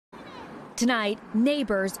Tonight,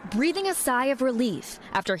 neighbors breathing a sigh of relief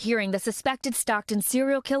after hearing the suspected Stockton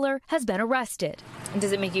serial killer has been arrested.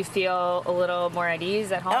 Does it make you feel a little more at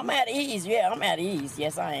ease at home? I'm at ease, yeah, I'm at ease.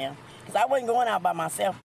 Yes, I am. Because I wasn't going out by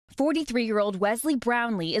myself. 43-year-old Wesley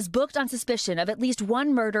Brownlee is booked on suspicion of at least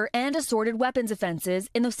one murder and assorted weapons offenses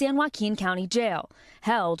in the San Joaquin County Jail,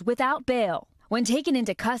 held without bail. When taken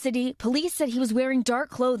into custody, police said he was wearing dark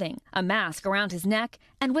clothing, a mask around his neck,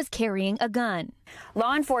 and was carrying a gun.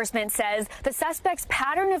 Law enforcement says the suspect's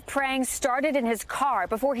pattern of preying started in his car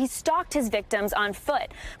before he stalked his victims on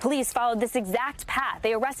foot. Police followed this exact path.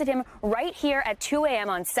 They arrested him right here at 2 a.m.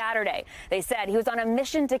 on Saturday. They said he was on a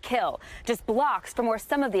mission to kill, just blocks from where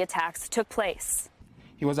some of the attacks took place.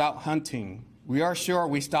 He was out hunting. We are sure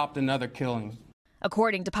we stopped another killing.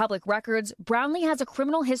 According to public records, Brownlee has a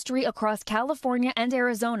criminal history across California and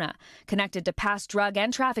Arizona, connected to past drug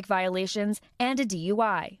and traffic violations and a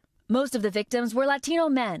DUI. Most of the victims were Latino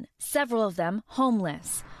men, several of them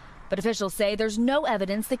homeless. But officials say there's no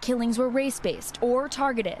evidence the killings were race-based or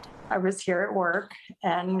targeted. I was here at work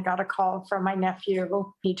and got a call from my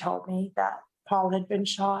nephew. He told me that Paul had been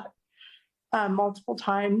shot multiple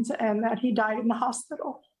times and that he died in the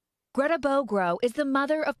hospital. Greta Borrow is the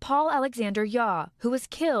mother of Paul Alexander Yaw, who was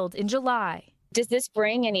killed in July. Does this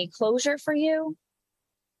bring any closure for you?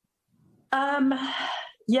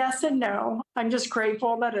 Yes and no. I'm just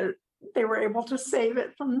grateful that they were able to save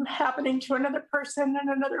it from happening to another person and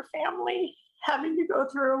another family, having to go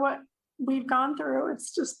through what we've gone through.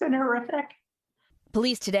 It's just been horrific.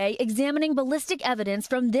 Police today examining ballistic evidence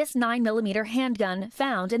from this 9mm handgun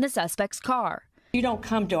found in the suspect's car. You don't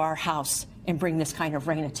come to our house and bring this kind of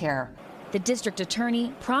reign of terror. The district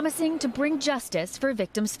attorney promising to bring justice for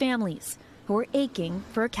victims' families who are aching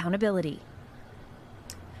for accountability.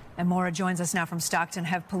 And Maura joins us now from Stockton.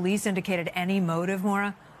 Have police indicated any motive,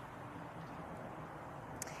 Maura?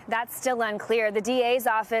 That's still unclear. The DA's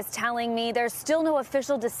office telling me there's still no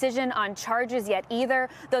official decision on charges yet either,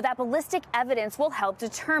 though that ballistic evidence will help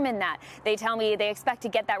determine that. They tell me they expect to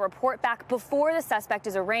get that report back before the suspect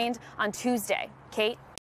is arraigned on Tuesday. Kate?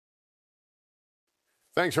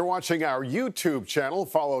 Thanks for watching our YouTube channel.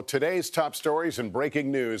 Follow today's top stories and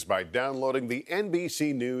breaking news by downloading the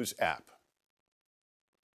NBC News app.